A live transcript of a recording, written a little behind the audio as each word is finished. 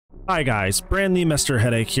Hi guys, Brandy Mr.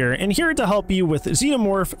 Headache here, and here to help you with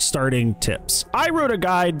Xenomorph starting tips. I wrote a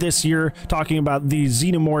guide this year talking about the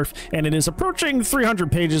Xenomorph, and it is approaching 300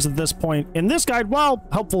 pages at this point. And this guide, while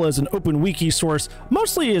helpful as an open wiki source,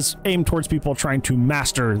 mostly is aimed towards people trying to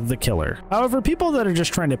master the killer. However, people that are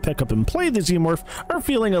just trying to pick up and play the Xenomorph are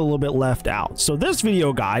feeling a little bit left out. So this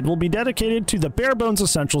video guide will be dedicated to the bare bones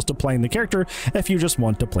essentials to playing the character if you just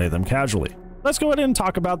want to play them casually. Let's go ahead and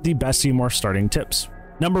talk about the best Xenomorph starting tips.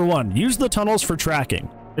 Number 1, use the tunnels for tracking.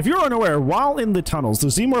 If you're unaware, while in the tunnels, the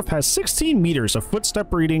Xenomorph has 16 meters of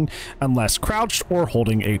footstep reading unless crouched or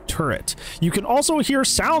holding a turret. You can also hear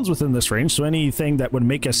sounds within this range, so anything that would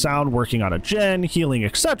make a sound working on a gen, healing,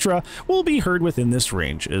 etc. will be heard within this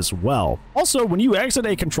range as well. Also, when you exit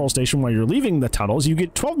a control station while you're leaving the tunnels, you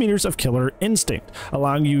get 12 meters of killer instinct,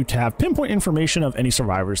 allowing you to have pinpoint information of any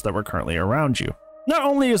survivors that were currently around you. Not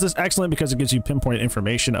only is this excellent because it gives you pinpoint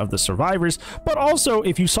information of the survivors, but also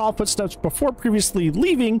if you saw footsteps before previously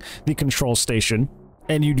leaving the control station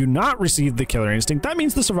and you do not receive the killer instinct, that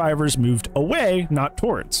means the survivors moved away, not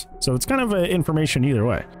towards. So it's kind of information either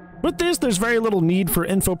way. With this, there's very little need for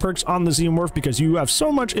info perks on the Xenomorph because you have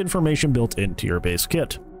so much information built into your base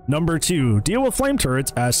kit. Number 2, deal with flame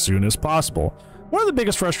turrets as soon as possible. One of the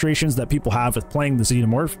biggest frustrations that people have with playing the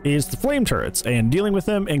Xenomorph is the flame turrets and dealing with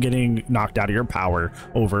them and getting knocked out of your power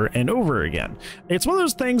over and over again. It's one of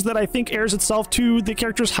those things that I think airs itself to the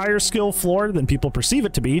character's higher skill floor than people perceive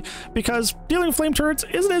it to be, because dealing with flame turrets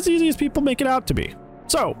isn't as easy as people make it out to be.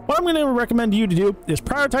 So what I'm going to recommend you to do is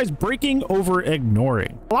prioritize breaking over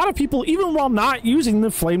ignoring. A lot of people, even while not using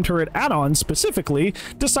the flame turret add-on specifically,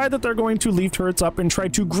 decide that they're going to leave turrets up and try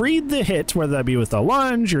to greed the hit, whether that be with a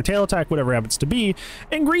lunge, your tail attack, whatever it happens to be,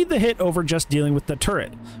 and greed the hit over just dealing with the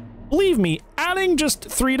turret. Believe me, adding just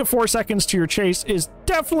 3 to 4 seconds to your chase is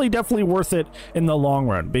definitely worth it in the long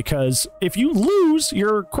run, because if you lose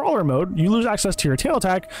your crawler mode, you lose access to your tail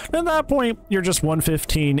attack, then at that point, you're just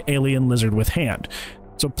 115 alien lizard with hand.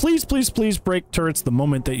 So please break turrets the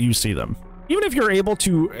moment that you see them. Even if you're able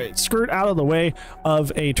to skirt out of the way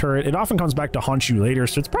of a turret, it often comes back to haunt you later,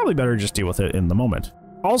 so it's probably better to just deal with it in the moment.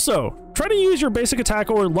 Also, try to use your basic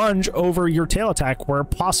attack or lunge over your tail attack where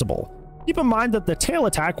possible. Keep in mind that the tail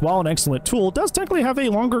attack, while an excellent tool, does technically have a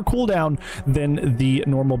longer cooldown than the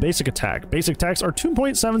normal basic attack. Basic attacks are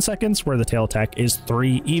 2.7 seconds, where the tail attack is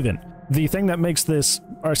 3 even. The thing that makes this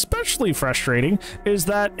especially frustrating is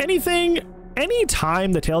that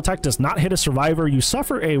anytime the tail attack does not hit a survivor, you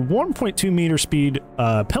suffer a 1.2 meter speed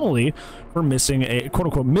penalty for missing a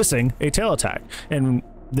quote-unquote missing a tail attack. And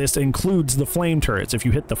this includes the flame turrets. If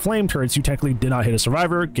you hit the flame turrets, you technically did not hit a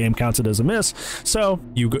survivor, game counts it as a miss, so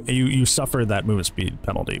you suffer that movement speed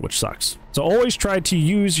penalty, which sucks. So always try to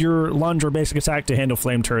use your lunge or basic attack to handle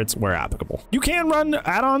flame turrets where applicable. You can run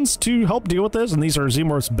add-ons to help deal with this, and these are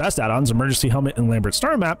Xenomorph's best add-ons, Emergency Helmet and Lambert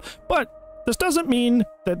Star Map, but this doesn't mean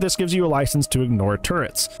that this gives you a license to ignore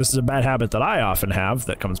turrets. This is a bad habit that I often have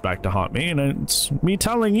that comes back to haunt me, and it's me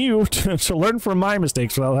telling you to learn from my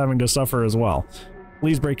mistakes without having to suffer as well.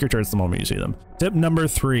 Please break your turrets the moment you see them. Tip number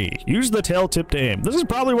 3, use the tail tip to aim. This is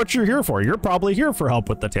probably what you're here for. You're probably here for help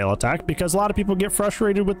with the tail attack because a lot of people get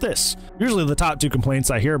frustrated with this. Usually the top 2 complaints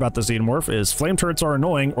I hear about the Xenomorph is flame turrets are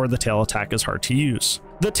annoying or the tail attack is hard to use.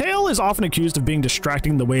 The tail is often accused of being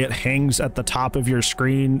distracting the way it hangs at the top of your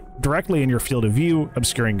screen directly in your field of view,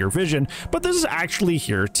 obscuring your vision, but this is actually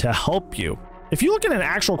here to help you. If you look at an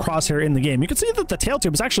actual crosshair in the game, you can see that the tail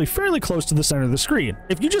tip is actually fairly close to the center of the screen.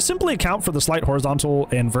 If you just simply account for the slight horizontal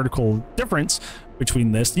and vertical difference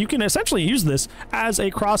between this, you can essentially use this as a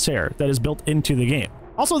crosshair that is built into the game.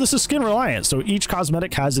 Also, this is skin reliant, so each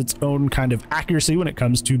cosmetic has its own kind of accuracy when it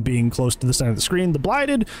comes to being close to the center of the screen. The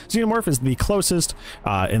blighted Xenomorph is the closest,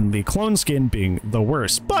 and the clone skin being the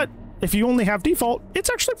worst. But if you only have default, it's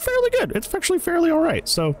actually fairly good. It's actually fairly all right.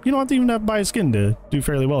 So you don't have to even have to buy a skin to do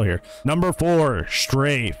fairly well here. Number 4,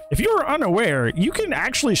 strafe. If you're unaware, you can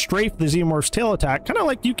actually strafe the Xenomorph's tail attack, kind of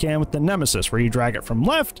like you can with the Nemesis, where you drag it from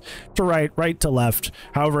left to right, right to left,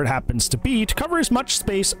 however it happens to be, to cover as much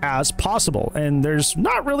space as possible. And there's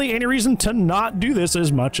not really any reason to not do this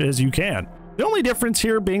as much as you can. The only difference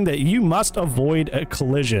here being that you must avoid a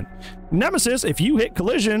collision. Nemesis, if you hit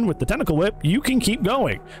collision with the tentacle whip, you can keep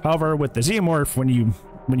going. However, with the Xenomorph, when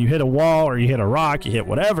you hit a wall or you hit a rock, you hit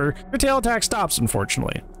whatever, your tail attack stops,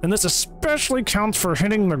 unfortunately. And this especially counts for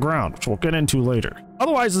hitting the ground, which we'll get into later.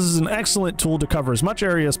 Otherwise, this is an excellent tool to cover as much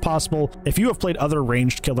area as possible. If you have played other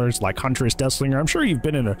ranged killers like Huntress, Deathslinger, I'm sure you've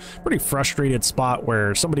been in a pretty frustrated spot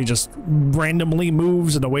where somebody just randomly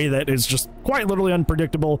moves in a way that is just quite literally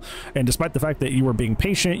unpredictable. And despite the fact that you were being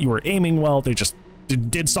patient, you were aiming well, they just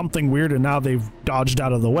did something weird and now they've dodged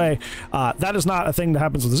out of the way. That is not a thing that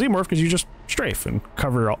happens with the Xenomorph because you just strafe and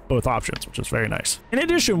cover both options, which is very nice. In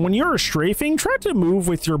addition, when you're strafing, try to move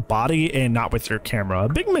with your body and not with your camera. A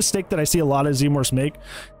big mistake that I see a lot of Xenomorphs make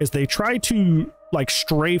is they try to like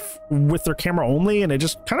strafe with their camera only, and it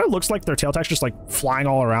just kind of looks like their tail attack's just like flying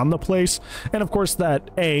all around the place. And of course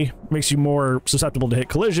that A, makes you more susceptible to hit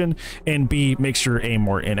collision, and B, makes your aim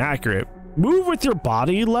more inaccurate. Move with your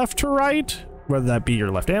body left to right, whether that be your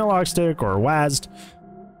left analog stick or WASD.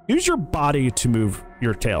 Use your body to move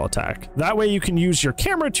your tail attack. That way you can use your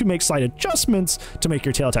camera to make slight adjustments to make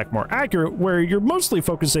your tail attack more accurate, where you're mostly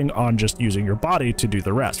focusing on just using your body to do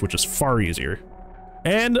the rest, which is far easier.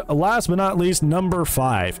 And last but not least, number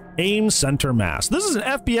 5, aim center mass. This is an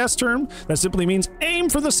FPS term that simply means aim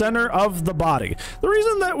for the center of the body. The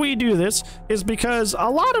reason that we do this is because a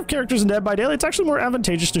lot of characters in Dead by Daylight, it's actually more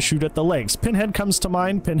advantageous to shoot at the legs. Pinhead comes to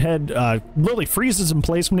mind. Pinhead literally freezes in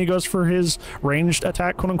place when he goes for his ranged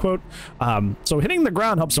attack, quote unquote. So hitting the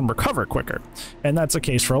ground helps him recover quicker. And that's the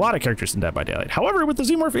case for a lot of characters in Dead by Daylight. However, with the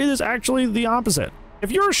Xenomorph, it is actually the opposite.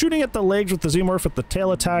 If you're shooting at the legs with the Xenomorph with the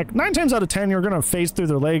tail attack, 9 times out of 10, you're going to phase through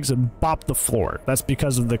their legs and bop the floor. That's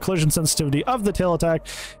because of the collision sensitivity of the tail attack,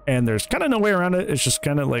 and there's kind of no way around it. It's just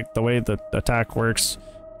kind of like the way the attack works.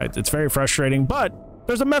 It's very frustrating, but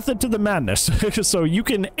there's a method to the madness. So you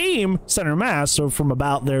can aim center mass, so from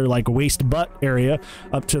about their like waist butt area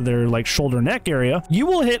up to their like shoulder neck area, you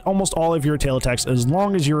will hit almost all of your tail attacks as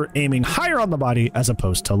long as you're aiming higher on the body as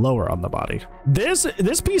opposed to lower on the body. This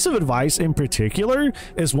piece of advice in particular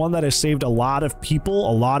is one that has saved a lot of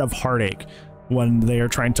people a lot of heartache when they are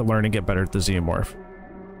trying to learn and get better at the Xenomorph.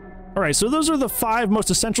 All right, so those are the 5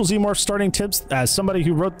 most essential Xenomorph starting tips. As somebody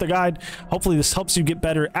who wrote the guide, hopefully this helps you get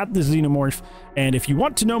better at the Xenomorph. And if you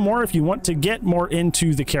want to know more, if you want to get more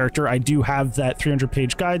into the character, I do have that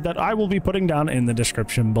 300-page guide that I will be putting down in the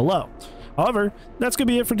description below. However, that's going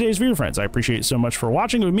to be it for today's video, friends. I appreciate you so much for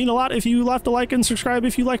watching. It would mean a lot if you left a like and subscribe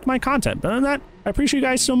if you liked my content. But other than that, I appreciate you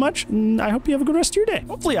guys so much, and I hope you have a good rest of your day.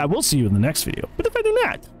 Hopefully, I will see you in the next video. But if I do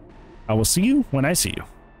not, I will see you when I see you.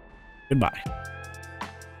 Goodbye.